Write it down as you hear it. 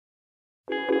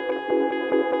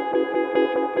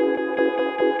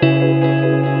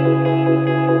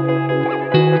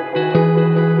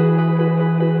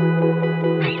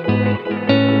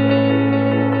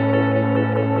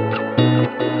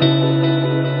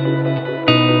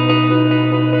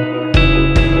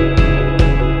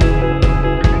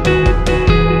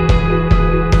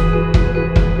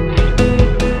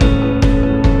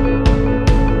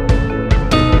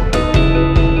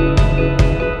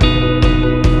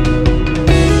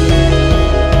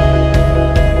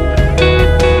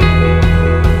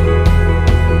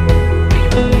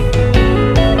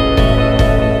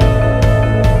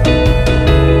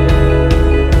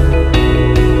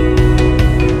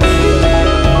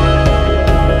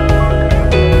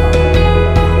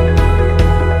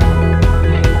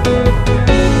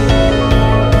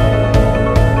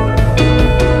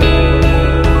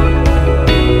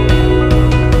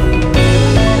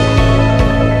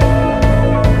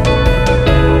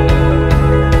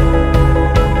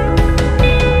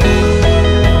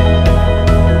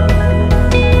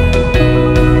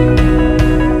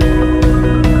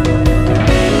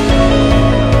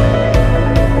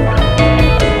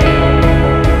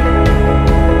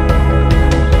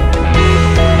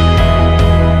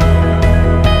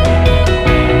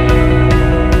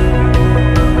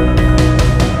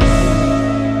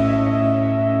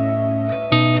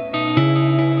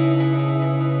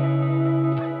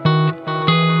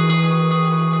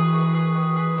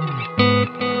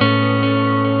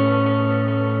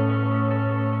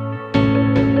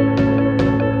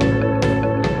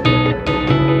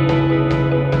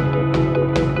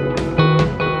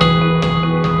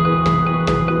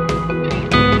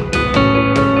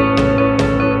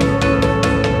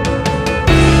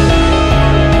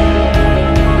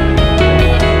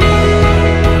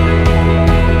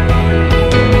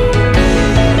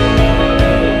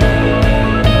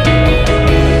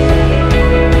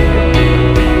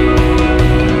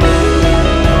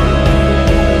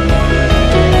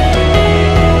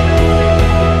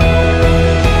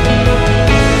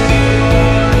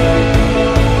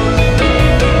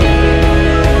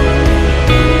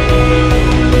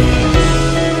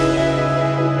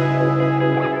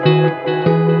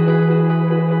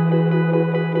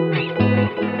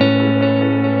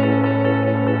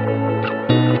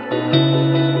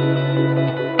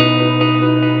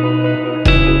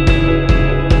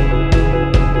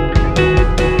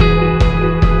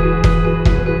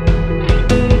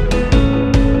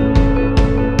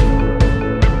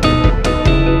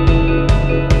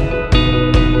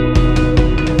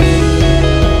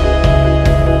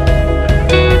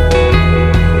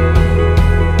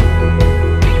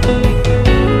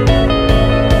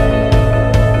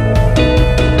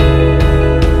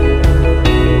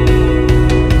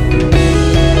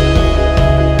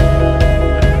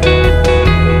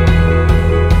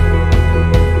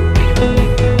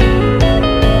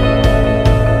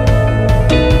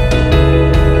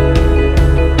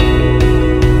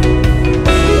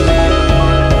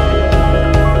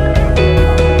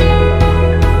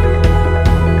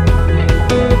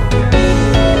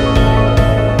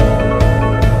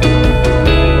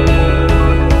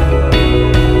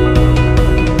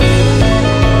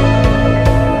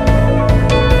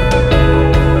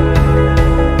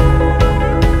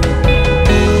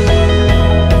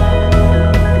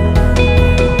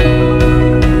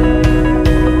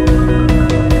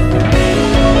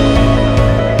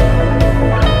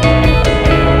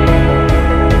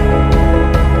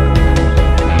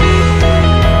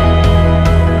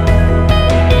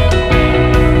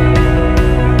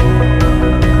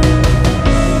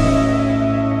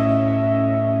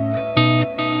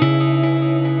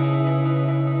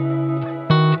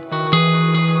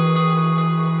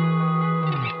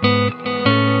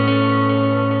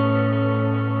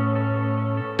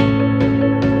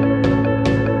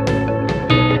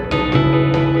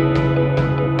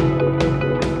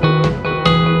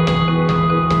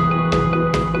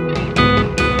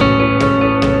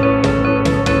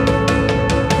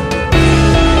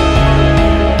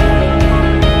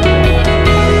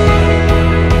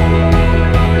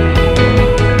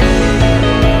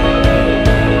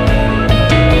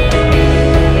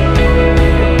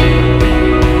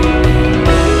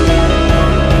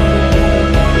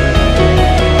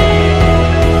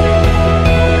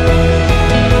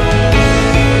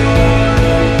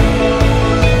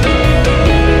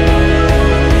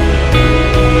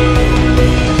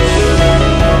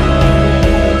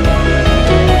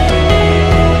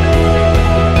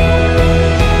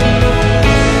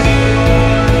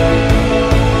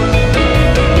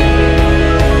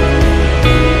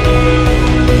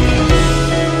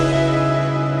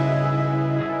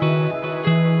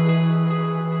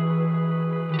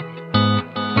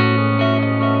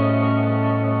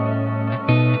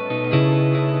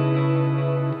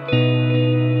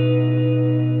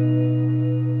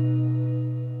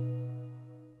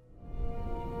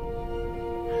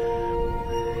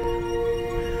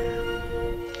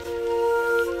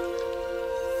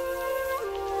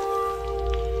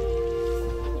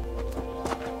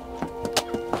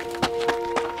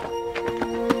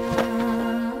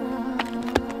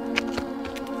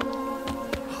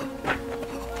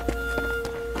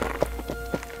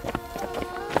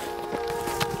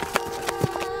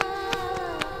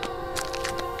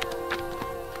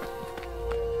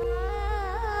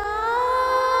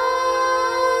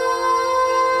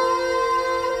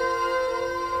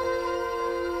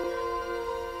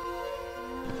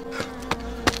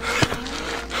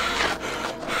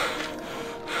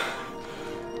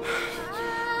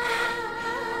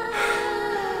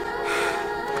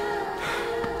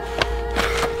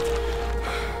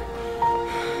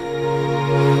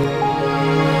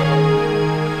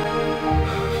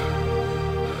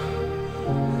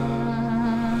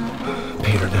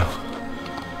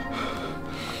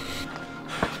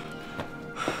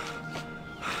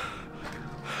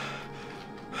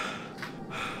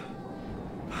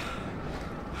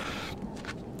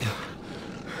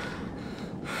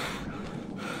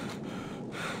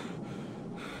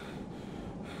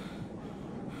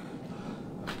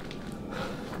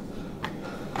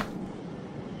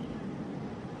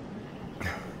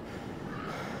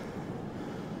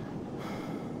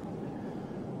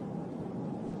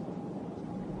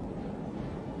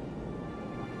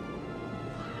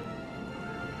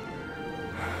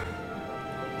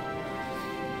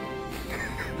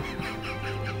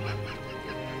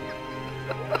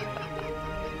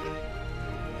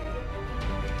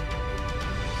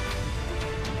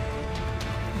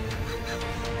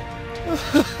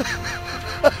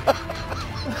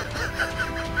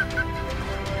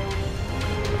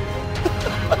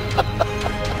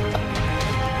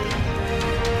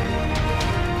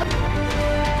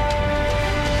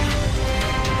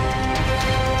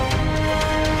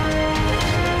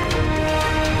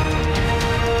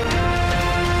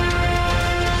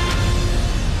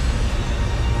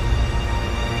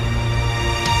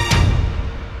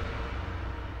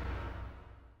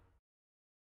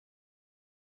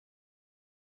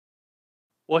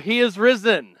Well, He is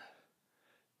risen.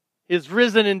 He is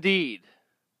risen indeed.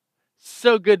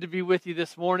 So good to be with you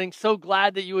this morning. So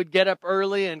glad that you would get up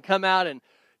early and come out and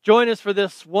join us for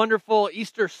this wonderful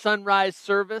Easter Sunrise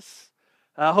Service.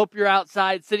 I hope you're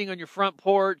outside sitting on your front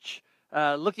porch,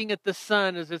 looking at the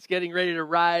sun as it's getting ready to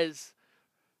rise,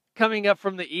 coming up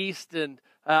from the east. And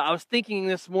I was thinking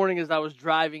this morning as I was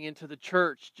driving into the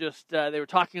church, they were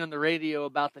talking on the radio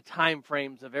about the time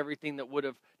frames of everything that would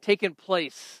have taken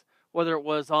place, whether it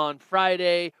was on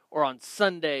Friday or on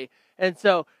Sunday. And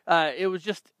so it was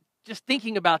just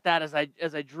thinking about that as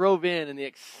I drove in, and the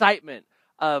excitement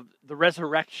of the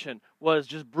resurrection was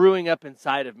just brewing up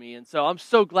inside of me. And so I'm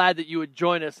so glad that you would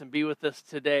join us and be with us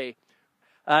today.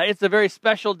 It's a very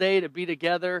special day to be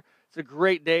together. It's a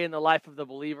great day in the life of the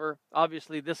believer.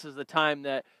 Obviously, this is the time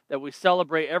that we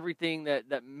celebrate everything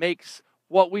that makes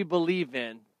what we believe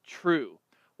in true,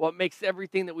 what makes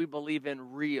everything that we believe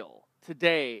in real.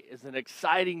 Today is an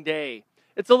exciting day.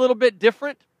 It's a little bit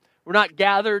different. We're not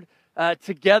gathered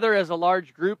together as a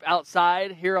large group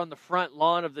outside here on the front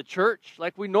lawn of the church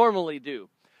like we normally do.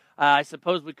 I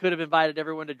suppose we could have invited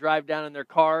everyone to drive down in their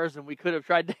cars, and we could have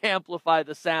tried to amplify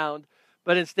the sound,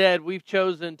 but instead we've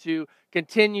chosen to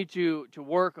continue to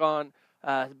work on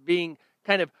being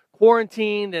kind of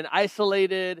quarantined and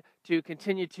isolated, to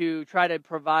continue to try to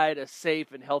provide a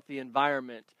safe and healthy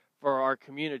environment for our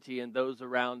community and those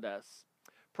around us.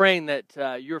 Praying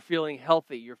that you're feeling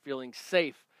healthy, you're feeling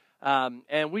safe. And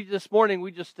this morning,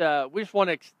 we just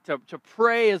want to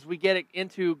pray as we get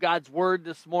into God's Word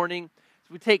this morning. As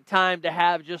we take time to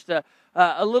have just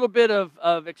a little bit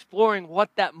of exploring what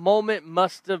that moment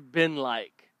must have been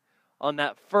like on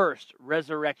that first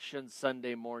Resurrection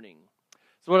Sunday morning.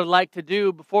 So what I'd like to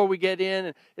do before we get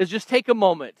in is just take a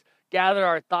moment, gather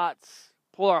our thoughts,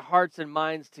 pull our hearts and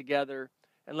minds together,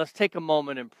 and let's take a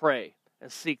moment and pray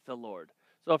and seek the Lord.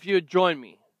 So if you would join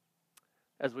me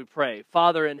as we pray.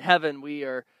 Father in heaven, we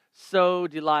are so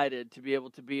delighted to be able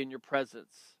to be in your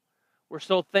presence. We're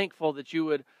so thankful that you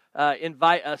would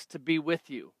invite us to be with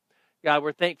you. God,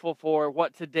 we're thankful for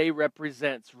what today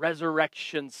represents,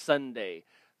 Resurrection Sunday,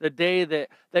 the day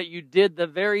that you did the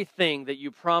very thing that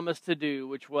you promised to do,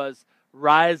 which was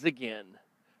rise again.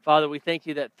 Father, we thank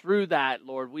you that through that,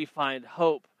 Lord, we find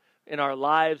hope in our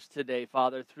lives today,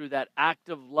 Father, through that act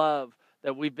of love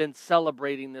that we've been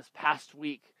celebrating this past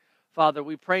week. Father,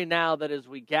 we pray now that as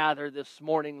we gather this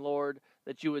morning, Lord,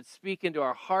 that you would speak into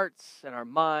our hearts and our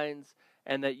minds,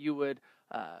 and that you would,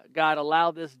 God, allow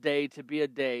this day to be a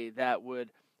day that would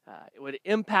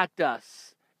impact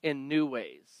us in new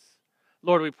ways.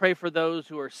 Lord, we pray for those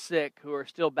who are sick, who are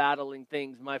still battling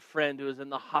things. My friend who is in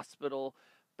the hospital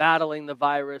battling the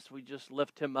virus, we just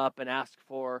lift him up and ask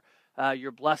for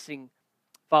your blessing,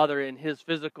 Father, in his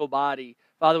physical body.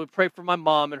 Father, we pray for my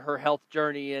mom and her health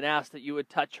journey and ask that you would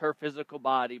touch her physical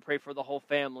body. Pray for the whole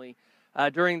family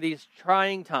during these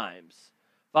trying times.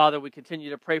 Father, we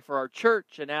continue to pray for our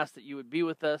church and ask that you would be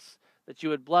with us, that you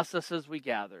would bless us as we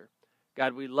gather.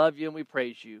 God, we love you and we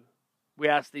praise you. We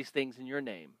ask these things in your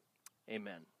name.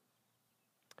 Amen.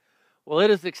 Well, it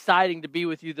is exciting to be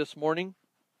with you this morning.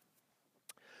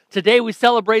 Today we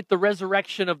celebrate the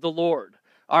resurrection of the Lord,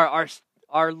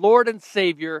 our Lord and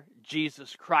Savior,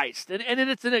 Jesus Christ. And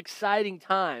it's an exciting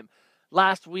time.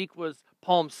 Last week was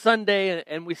Palm Sunday,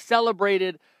 and we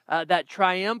celebrated that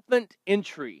triumphant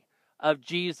entry of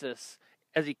Jesus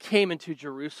as he came into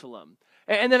Jerusalem.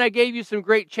 And then I gave you some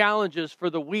great challenges for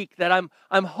the week that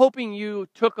I'm hoping you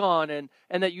took on and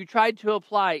that you tried to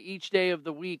apply each day of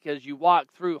the week as you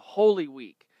walk through Holy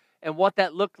Week and what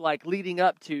that looked like leading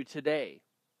up to today.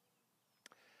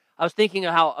 I was thinking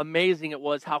of how amazing it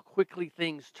was, how quickly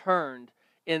things turned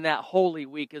in that Holy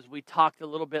Week as we talked a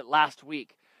little bit last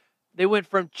week. They went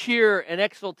from cheer and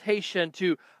exultation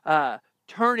to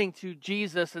turning to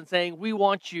Jesus and saying, "We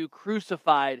want you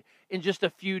crucified in just a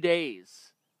few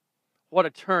days." What a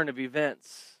turn of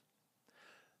events.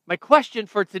 My question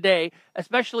for today,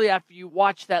 especially after you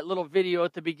watch that little video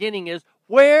at the beginning, is,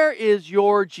 where is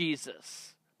your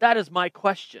Jesus? That is my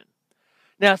question.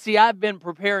 Now, see, I've been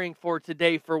preparing for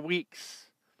today for weeks.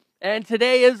 And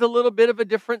today is a little bit of a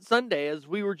different Sunday, as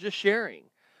we were just sharing.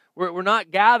 We're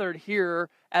not gathered here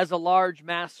as a large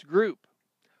mass group.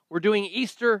 We're doing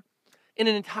Easter in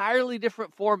an entirely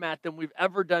different format than we've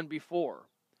ever done before.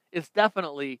 It's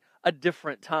definitely a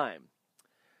different time.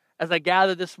 As I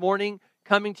gather this morning,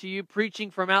 coming to you,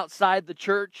 preaching from outside the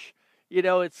church,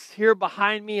 it's here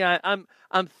behind me. I'm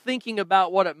thinking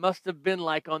about what it must have been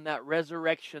like on that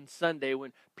Resurrection Sunday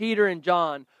when Peter and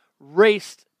John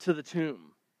raced to the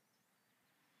tomb.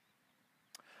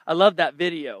 I love that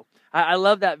video. I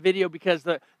love that video because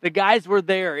the guys were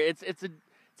there. It's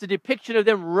a depiction of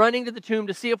them running to the tomb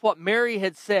to see if what Mary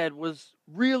had said was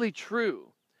really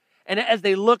true. And as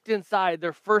they looked inside,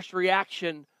 their first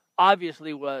reaction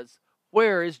obviously was,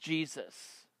 "Where is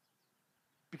Jesus?"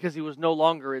 Because he was no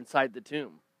longer inside the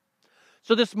tomb.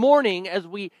 So this morning, as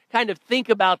we kind of think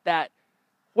about that,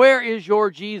 where is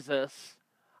your Jesus?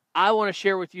 I want to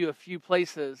share with you a few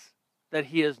places that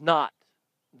he is not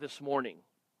this morning.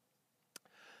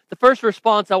 The first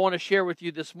response I want to share with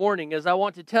you this morning is I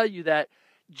want to tell you that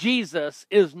Jesus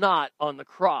is not on the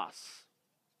cross.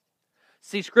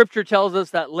 See, Scripture tells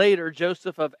us that later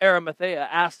Joseph of Arimathea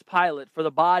asked Pilate for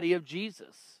the body of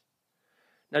Jesus.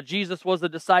 Now, Joseph was a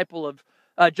disciple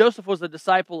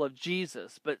of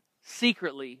Jesus, but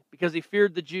secretly because he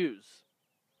feared the Jews.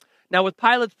 Now, with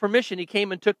Pilate's permission, he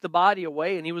came and took the body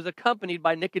away, and he was accompanied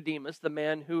by Nicodemus, the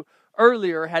man who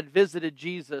earlier had visited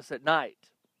Jesus at night.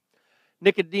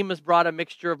 Nicodemus brought a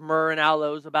mixture of myrrh and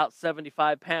aloes, about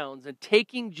 75 pounds, and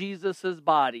taking Jesus'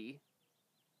 body,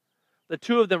 the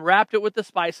two of them wrapped it with the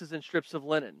spices and strips of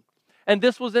linen. And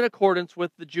this was in accordance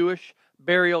with the Jewish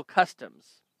burial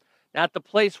customs. Now, at the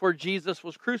place where Jesus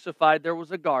was crucified, there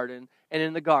was a garden, and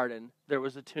in the garden there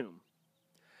was a tomb.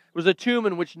 It was a tomb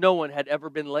in which no one had ever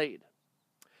been laid.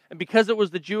 And because it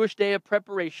was the Jewish day of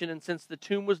preparation, and since the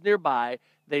tomb was nearby,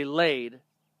 they laid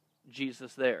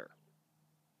Jesus there.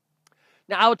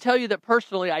 Now, I will tell you that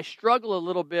personally, I struggle a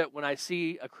little bit when I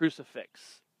see a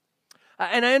crucifix.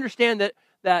 And I understand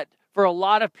that for a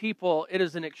lot of people, it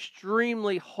is an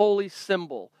extremely holy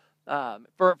symbol.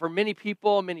 For many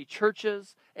people, many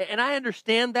churches. And I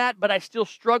understand that, but I still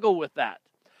struggle with that.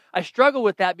 I struggle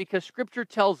with that because Scripture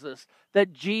tells us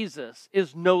that Jesus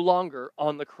is no longer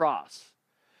on the cross.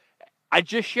 I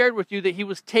just shared with you that he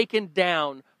was taken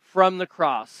down from the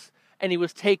cross, and he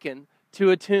was taken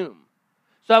to a tomb.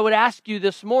 So I would ask you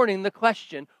this morning the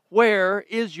question, where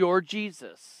is your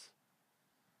Jesus?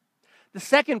 The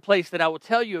second place that I will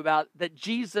tell you about that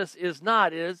Jesus is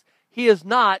not is, he is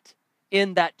not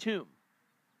in that tomb.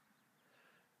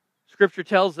 Scripture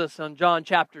tells us in John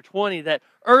chapter 20 that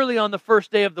early on the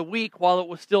first day of the week, while it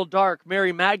was still dark,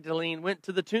 Mary Magdalene went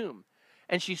to the tomb,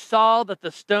 and she saw that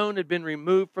the stone had been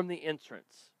removed from the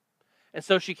entrance. And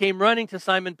so she came running to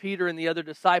Simon Peter and the other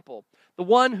disciple, the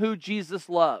one who Jesus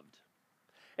loved.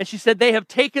 And she said, "They have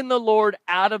taken the Lord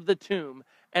out of the tomb,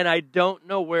 and I don't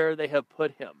know where they have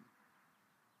put him."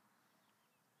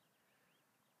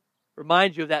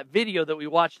 Remind you of that video that we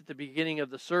watched at the beginning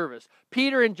of the service.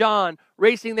 Peter and John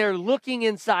racing there, looking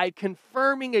inside,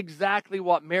 confirming exactly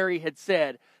what Mary had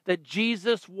said, that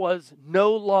Jesus was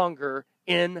no longer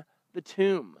in the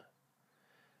tomb.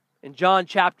 In John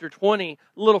chapter 20,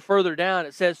 a little further down,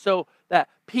 it says, so that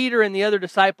Peter and the other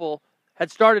disciple had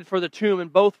started for the tomb,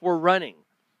 and both were running.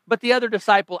 But the other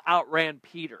disciple outran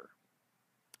Peter.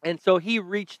 And so he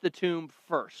reached the tomb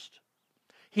first.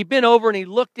 He bent over and he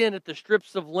looked in at the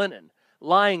strips of linen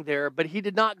lying there, but he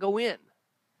did not go in. It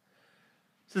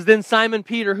says, then Simon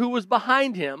Peter, who was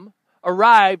behind him,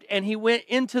 arrived, and he went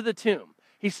into the tomb.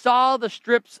 He saw the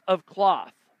strips of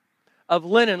cloth, of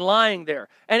linen lying there.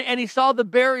 And he saw the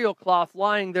burial cloth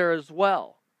lying there as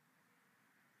well.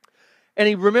 And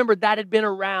he remembered that had been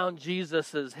around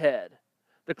Jesus' head.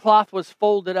 The cloth was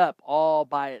folded up all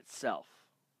by itself,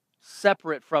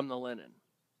 separate from the linen.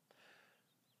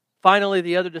 Finally,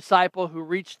 the other disciple who had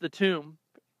reached the tomb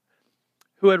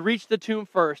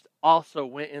first, also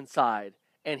went inside,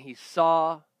 and he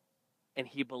saw and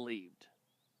he believed.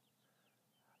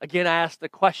 Again, I ask the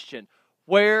question,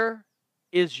 where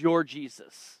is your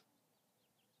Jesus?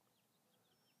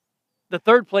 The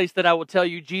third place that I will tell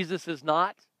you Jesus is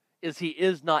not, is he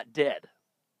is not dead.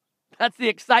 That's the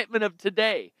excitement of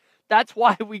today. That's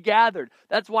why we gathered.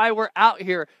 That's why we're out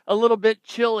here a little bit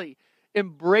chilly,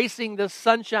 embracing the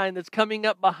sunshine that's coming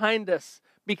up behind us,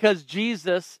 because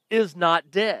Jesus is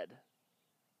not dead.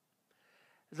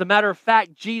 As a matter of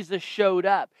fact, Jesus showed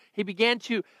up. He began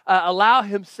to allow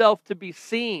himself to be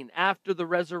seen after the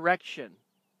resurrection.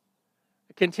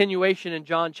 A continuation in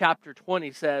John chapter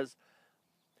 20 says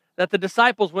that the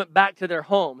disciples went back to their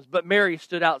homes, but Mary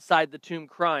stood outside the tomb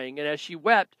crying, and as she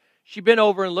wept, she bent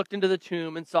over and looked into the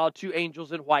tomb and saw two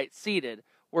angels in white seated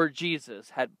where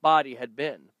Jesus' body had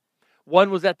been, One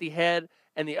was at the head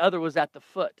and the other was at the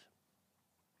foot.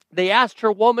 They asked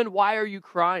her, "Woman, why are you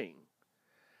crying?"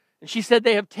 And she said,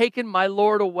 "They have taken my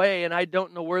Lord away, and I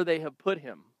don't know where they have put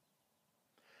him."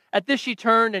 At this she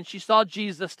turned and she saw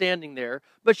Jesus standing there,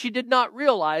 but she did not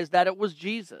realize that it was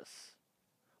Jesus.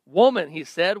 "Woman," he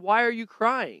said, "why are you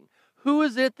crying? Who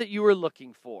is it that you are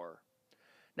looking for?"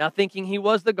 Now thinking he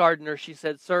was the gardener, she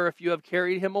said, "Sir, if you have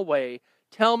carried him away,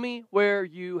 tell me where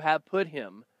you have put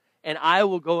him, and I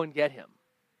will go and get him."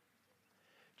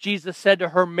 Jesus said to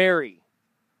her, "Mary."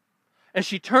 And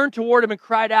she turned toward him and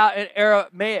cried out in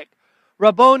Aramaic,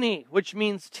 "Rabboni," which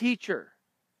means teacher.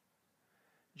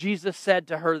 Jesus said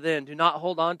to her then, "Do not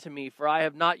hold on to me, for I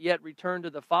have not yet returned to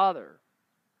the Father.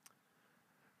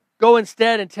 Go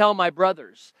instead and tell my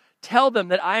brothers. Tell them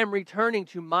that I am returning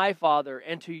to my Father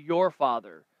and to your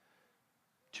Father,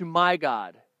 to my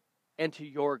God and to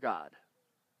your God."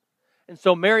 And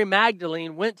so Mary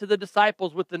Magdalene went to the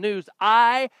disciples with the news,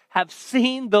 "I have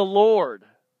seen the Lord."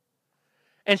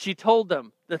 And she told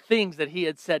them the things that he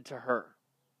had said to her.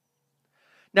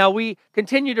 Now we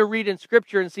continue to read in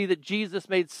Scripture and see that Jesus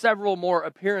made several more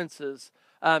appearances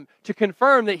to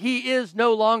confirm that he is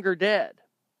no longer dead.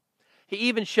 He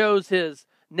even shows his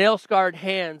nail-scarred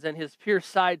hands and his pierced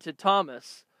side to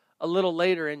Thomas a little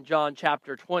later in John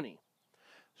chapter 20.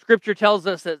 Scripture tells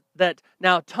us that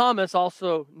now Thomas,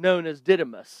 also known as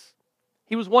Didymus,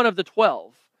 he was one of the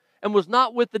 12 and was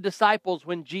not with the disciples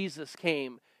when Jesus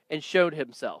came and showed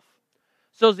himself.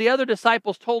 So as the other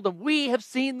disciples told him, "We have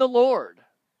seen the Lord."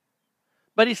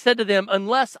 But he said to them,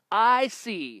 "Unless I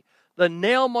see the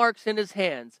nail marks in his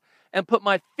hands and put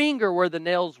my finger where the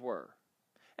nails were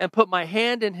and put my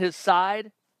hand in his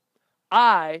side,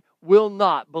 I will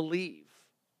not believe."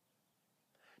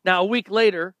 Now a week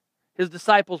later, his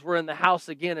disciples were in the house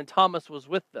again and Thomas was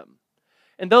with them.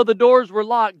 And though the doors were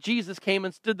locked, Jesus came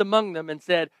and stood among them and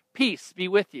said, "Peace be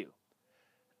with you."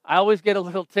 I always get a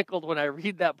little tickled when I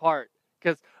read that part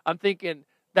because I'm thinking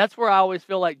that's where I always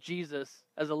feel like Jesus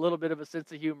has a little bit of a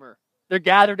sense of humor. They're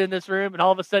gathered in this room and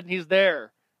all of a sudden he's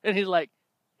there. And he's like,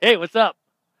 "Hey, what's up?"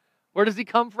 Where does he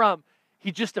come from?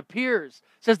 He just appears.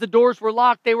 It says the doors were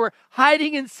locked. They were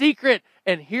hiding in secret.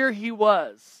 And here he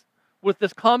was with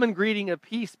this common greeting of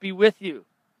 "Peace be with you."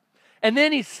 And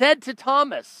then he said to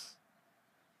Thomas,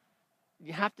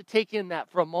 you have to take in that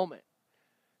for a moment.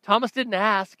 Thomas didn't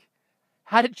ask,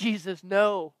 how did Jesus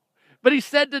know? But he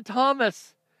said to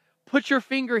Thomas, "Put your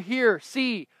finger here.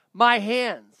 See my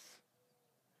hands.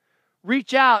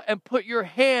 Reach out and put your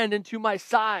hand into my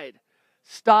side.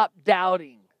 Stop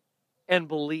doubting and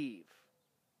believe."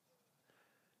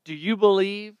 Do you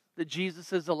believe that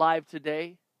Jesus is alive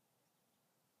today?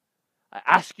 I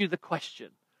ask you the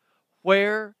question,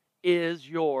 where is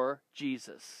your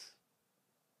Jesus?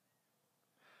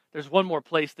 There's one more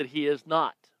place that he is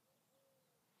not.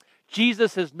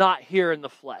 Jesus is not here in the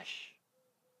flesh.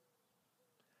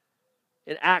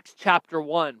 In Acts chapter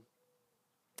 1,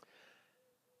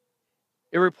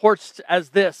 it reports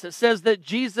as this. It says that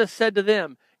Jesus said to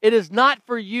them, "It is not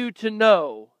for you to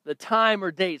know the time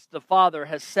or dates the Father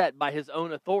has set by his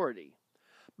own authority,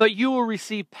 but you will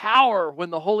receive power when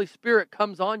the Holy Spirit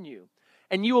comes on you,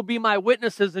 and you will be my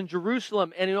witnesses in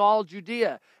Jerusalem and in all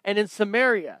Judea and in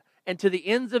Samaria and to the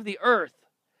ends of the earth."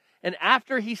 And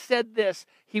after he said this,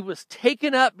 he was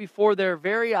taken up before their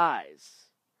very eyes,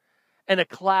 and a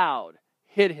cloud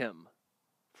hid him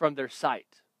from their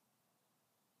sight.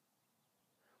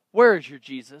 Where is your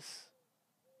Jesus?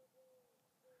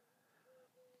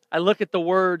 I look at the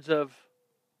words of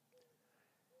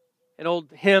an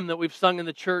old hymn that we've sung in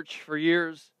the church for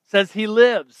years. It says, "He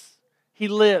lives. He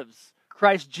lives.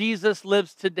 Christ Jesus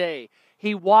lives today.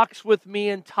 He walks with me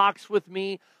and talks with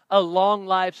me along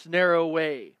life's narrow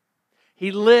way.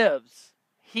 He lives.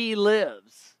 He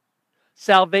lives.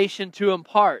 Salvation to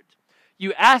impart.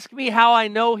 You ask me how I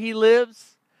know he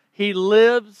lives? He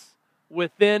lives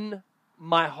within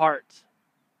my heart."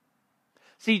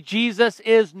 See, Jesus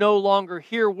is no longer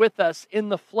here with us in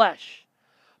the flesh,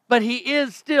 but he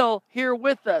is still here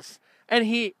with us, and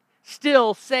he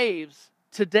still saves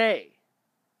today.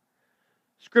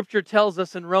 Scripture tells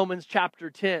us in Romans chapter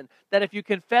 10 that if you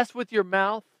confess with your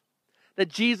mouth that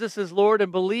Jesus is Lord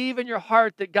and believe in your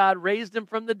heart that God raised him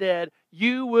from the dead,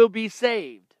 you will be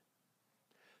saved.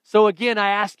 So again, I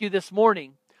ask you this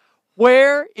morning,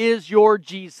 where is your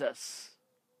Jesus?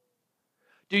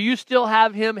 Do you still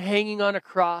have him hanging on a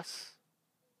cross,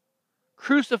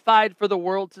 crucified for the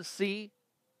world to see?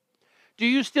 Do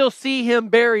you still see him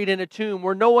buried in a tomb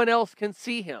where no one else can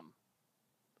see him?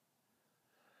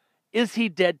 Is he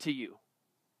dead to you?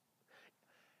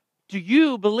 Do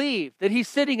you believe that he's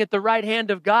sitting at the right hand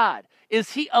of God?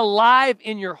 Is he alive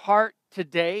in your heart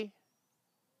today,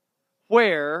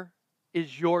 where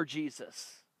is your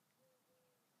Jesus?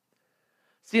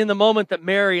 See, in the moment that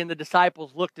Mary and the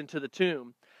disciples looked into the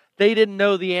tomb, they didn't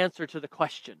know the answer to the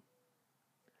question.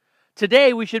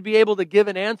 Today, we should be able to give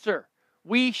an answer.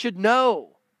 We should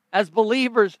know. As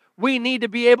believers, we need to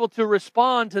be able to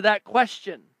respond to that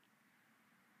question.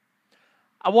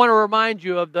 I want to remind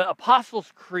you of the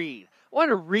Apostles' Creed. I want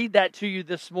to read that to you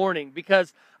this morning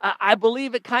because I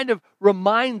believe it kind of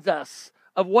reminds us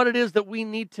of what it is that we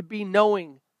need to be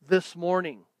knowing this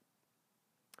morning.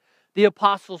 The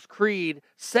Apostles' Creed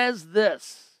says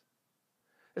this.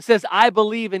 It says, I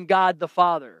believe in God the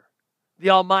Father, the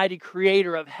Almighty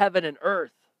Creator of heaven and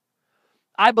earth.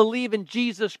 I believe in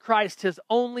Jesus Christ, His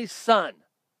only Son,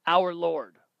 our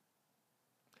Lord.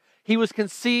 He was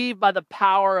conceived by the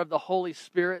power of the Holy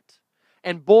Spirit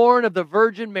and born of the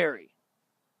Virgin Mary.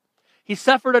 He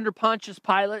suffered under Pontius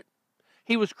Pilate.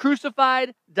 He was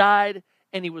crucified, died,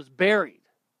 and He was buried.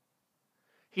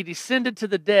 He descended to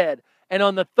the dead, and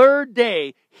on the third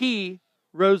day, He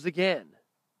rose again.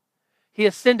 He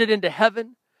ascended into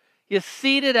heaven. He is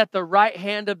seated at the right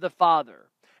hand of the Father,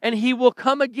 and He will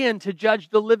come again to judge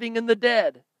the living and the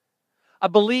dead. I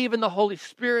believe in the Holy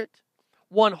Spirit,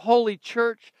 one holy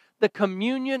church, the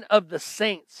communion of the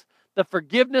saints, the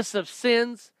forgiveness of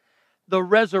sins, the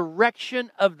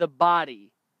resurrection of the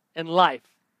body, and life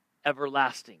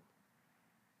everlasting.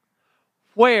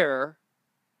 Where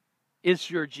is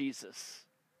your Jesus?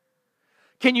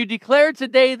 Can you declare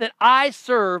today that I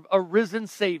serve a risen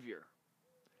Savior?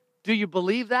 Do you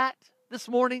believe that this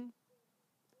morning?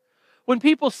 When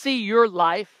people see your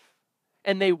life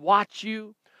and they watch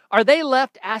you, are they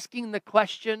left asking the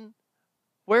question,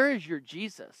 where is your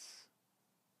Jesus?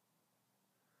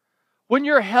 When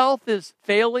your health is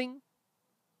failing,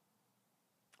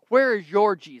 where is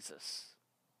your Jesus?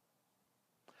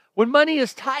 When money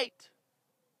is tight,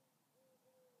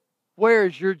 where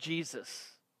is your Jesus?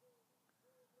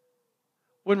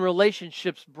 When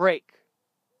relationships break,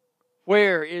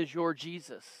 where is your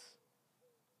Jesus?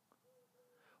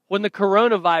 When the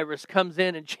coronavirus comes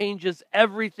in and changes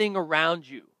everything around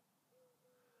you,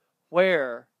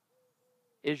 where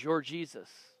is your Jesus?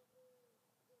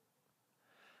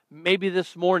 Maybe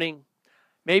this morning,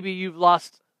 maybe you've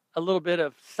lost a little bit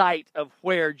of sight of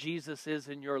where Jesus is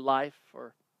in your life,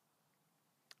 or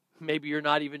maybe you're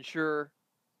not even sure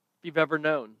if you've ever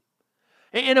known.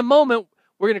 In a moment,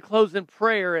 we're going to close in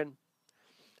prayer, and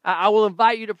I will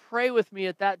invite you to pray with me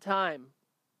at that time.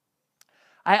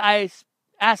 I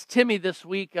asked Timmy this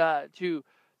week to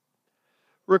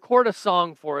record a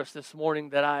song for us this morning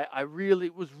that I really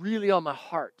was really on my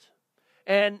heart.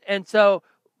 And so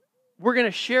we're going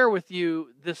to share with you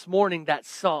this morning that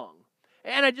song.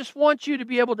 And I just want you to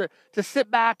be able to sit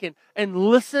back and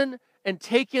listen and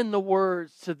take in the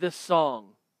words to this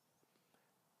song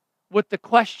with the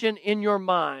question in your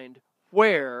mind,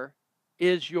 where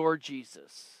is your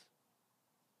Jesus?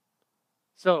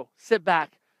 So sit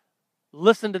back,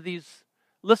 listen to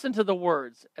the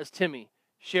words as Timmy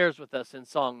shares with us in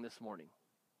song this morning.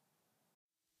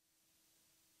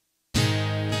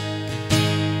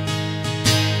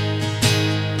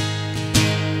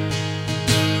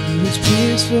 He was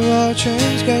pierced for our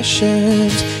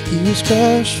transgressions, He was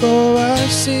crushed for our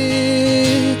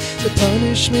sin. The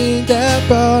punishment that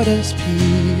brought us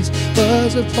peace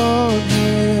was upon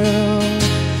Him.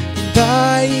 And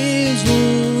by His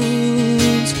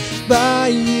wounds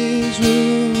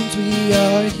we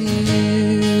are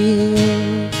healed.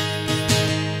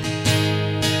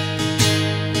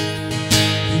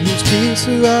 He was pierced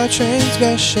for our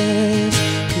transgressions,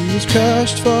 He was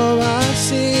crushed for our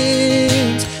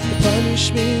sins. The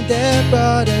punishment that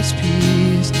brought us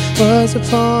peace was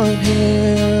upon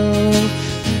Him.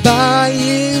 And by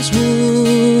His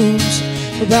wounds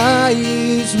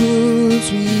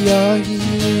we are healed.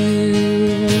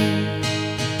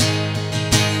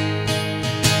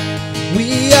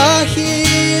 We are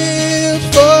healed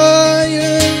for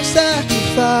your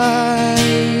sacrifice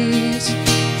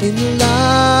in the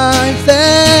life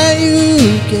that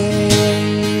you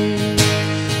gave.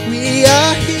 We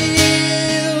are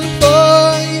healed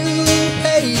for you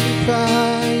paid the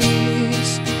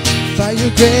price. By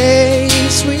your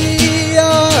grace we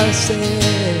are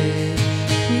saved.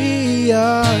 We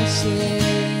are saved.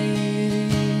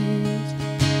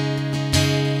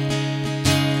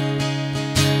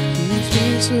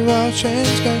 Of our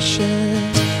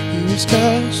transgressions, He was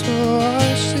crushed for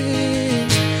our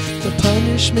sins. The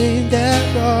punishment that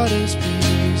brought us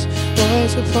peace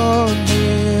was upon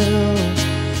Him.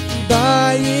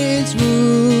 By His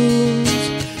wounds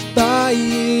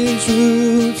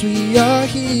we are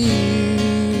healed.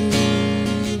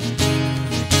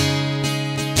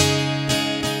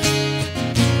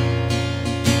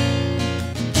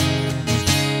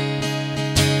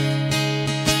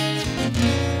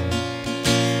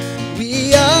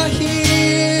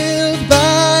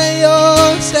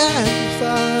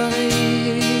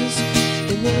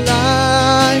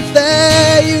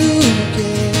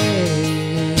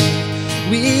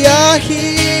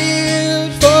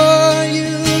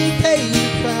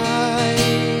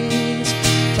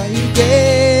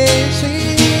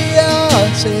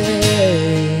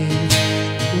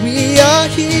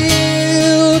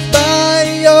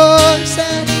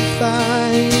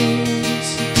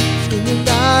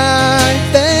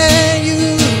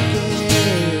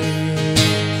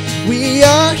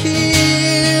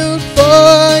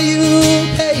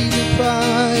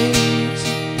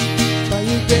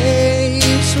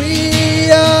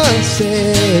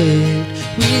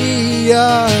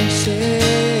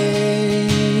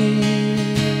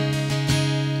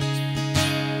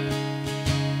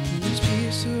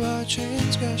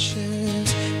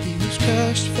 transgressions. He was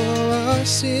crushed for our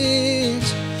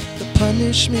sins. The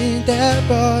punishment that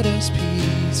brought us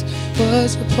peace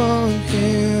was upon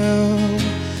him.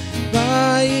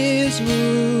 By his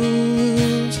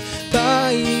wounds,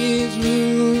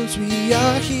 we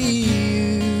are healed.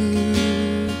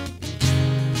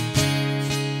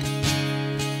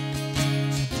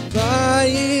 By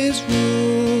his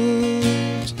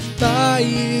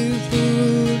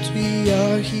wounds, we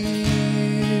are healed.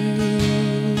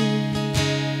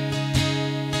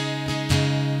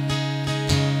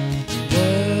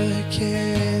 What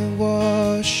can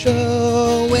wash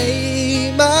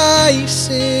away my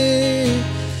sin?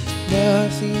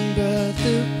 Nothing but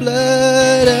the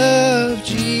blood of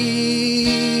Jesus.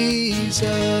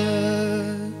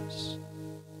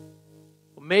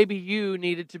 Maybe you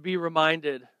needed to be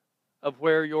reminded of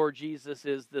where your Jesus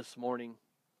is this morning.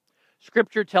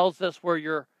 Scripture tells us where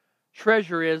your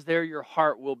treasure is, there your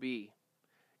heart will be.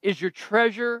 Is your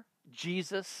treasure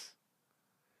Jesus?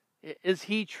 Is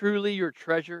he truly your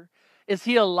treasure? Is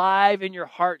he alive in your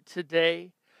heart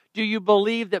today? Do you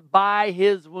believe that by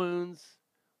his wounds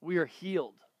we are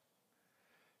healed?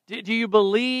 Do you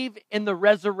believe in the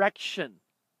resurrection?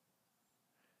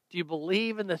 Do you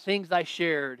believe in the things I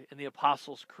shared in the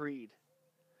Apostles' Creed?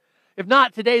 If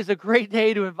not, today is a great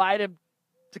day to invite him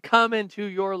to come into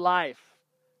your life,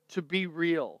 to be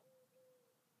real.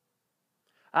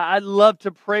 I'd love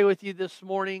to pray with you this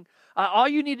morning. All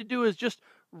you need to do is just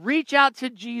reach out to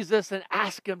Jesus and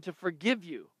ask him to forgive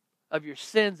you of your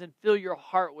sins and fill your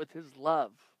heart with his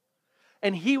love.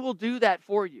 And he will do that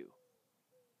for you.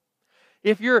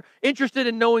 If you're interested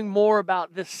in knowing more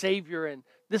about this Savior and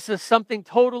this is something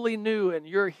totally new and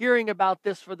you're hearing about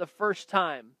this for the first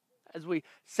time as we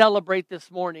celebrate this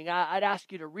morning, I'd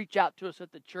ask you to reach out to us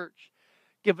at the church.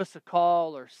 Give us a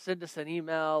call or send us an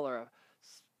email or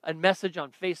a message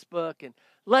on Facebook and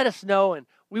let us know. And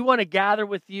we want to gather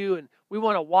with you and we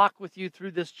want to walk with you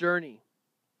through this journey.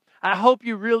 I hope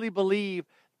you really believe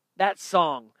that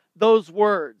song, those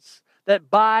words, that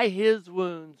by his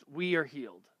wounds we are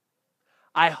healed.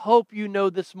 I hope you know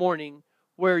this morning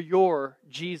where your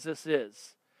Jesus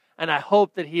is. And I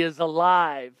hope that he is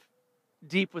alive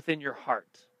deep within your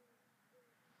heart.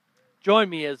 Join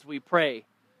me as we pray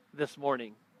this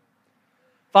morning.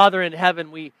 Father in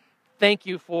heaven, we thank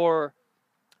you for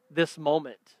this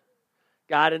moment.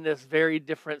 God, in this very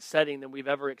different setting than we've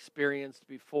ever experienced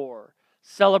before.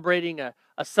 Celebrating a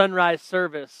sunrise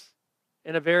service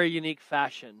in a very unique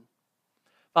fashion.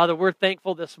 Father, we're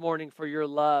thankful this morning for your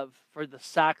love, for the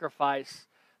sacrifice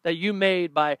that you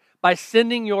made by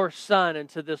sending your Son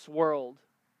into this world.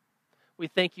 We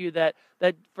thank you that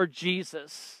for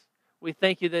Jesus, we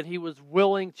thank you that he was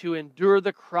willing to endure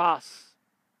the cross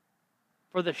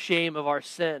for the shame of our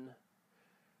sin.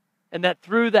 And that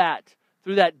through that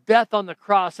death on the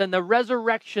cross and the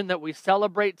resurrection that we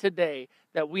celebrate today,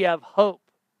 that we have hope,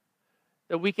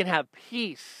 that we can have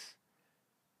peace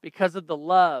because of the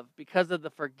love, because of the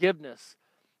forgiveness,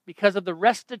 because of the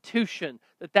restitution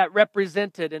that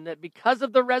represented, and that because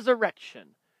of the resurrection,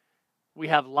 we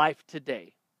have life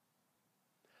today.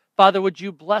 Father, would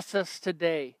you bless us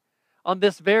today on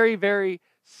this very, very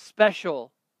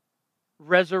special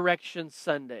Resurrection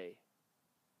Sunday?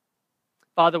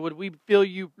 Father, would we feel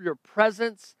your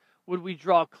presence? Would we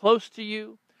draw close to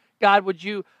you? God, would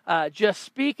you just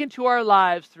speak into our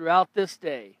lives throughout this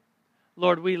day?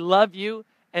 Lord, we love you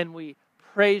and we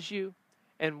praise you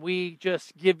and we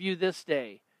just give you this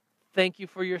day. Thank you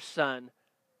for your Son.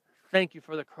 Thank you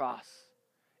for the cross.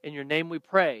 In your name we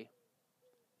pray.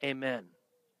 Amen.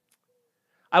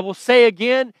 I will say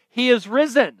again, he is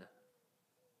risen.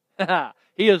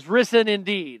 He is risen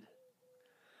indeed.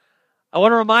 I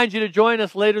want to remind you to join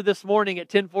us later this morning at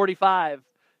 10:45.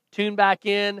 Tune back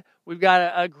in. We've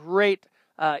got a great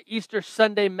Easter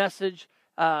Sunday message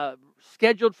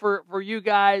scheduled for you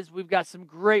guys. We've got some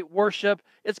great worship.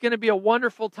 It's going to be a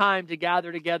wonderful time to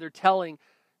gather together telling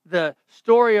the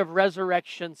story of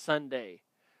Resurrection Sunday.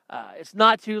 It's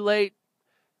not too late.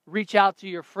 Reach out to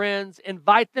your friends.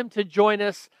 Invite them to join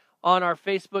us on our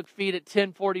Facebook feed at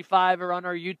 10:45 or on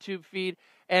our YouTube feed.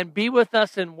 And be with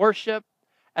us in worship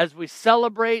as we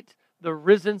celebrate the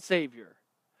risen Savior.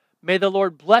 May the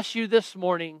Lord bless you this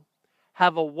morning.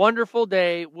 Have a wonderful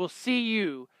day. We'll see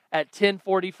you at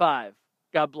 10:45.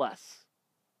 God bless.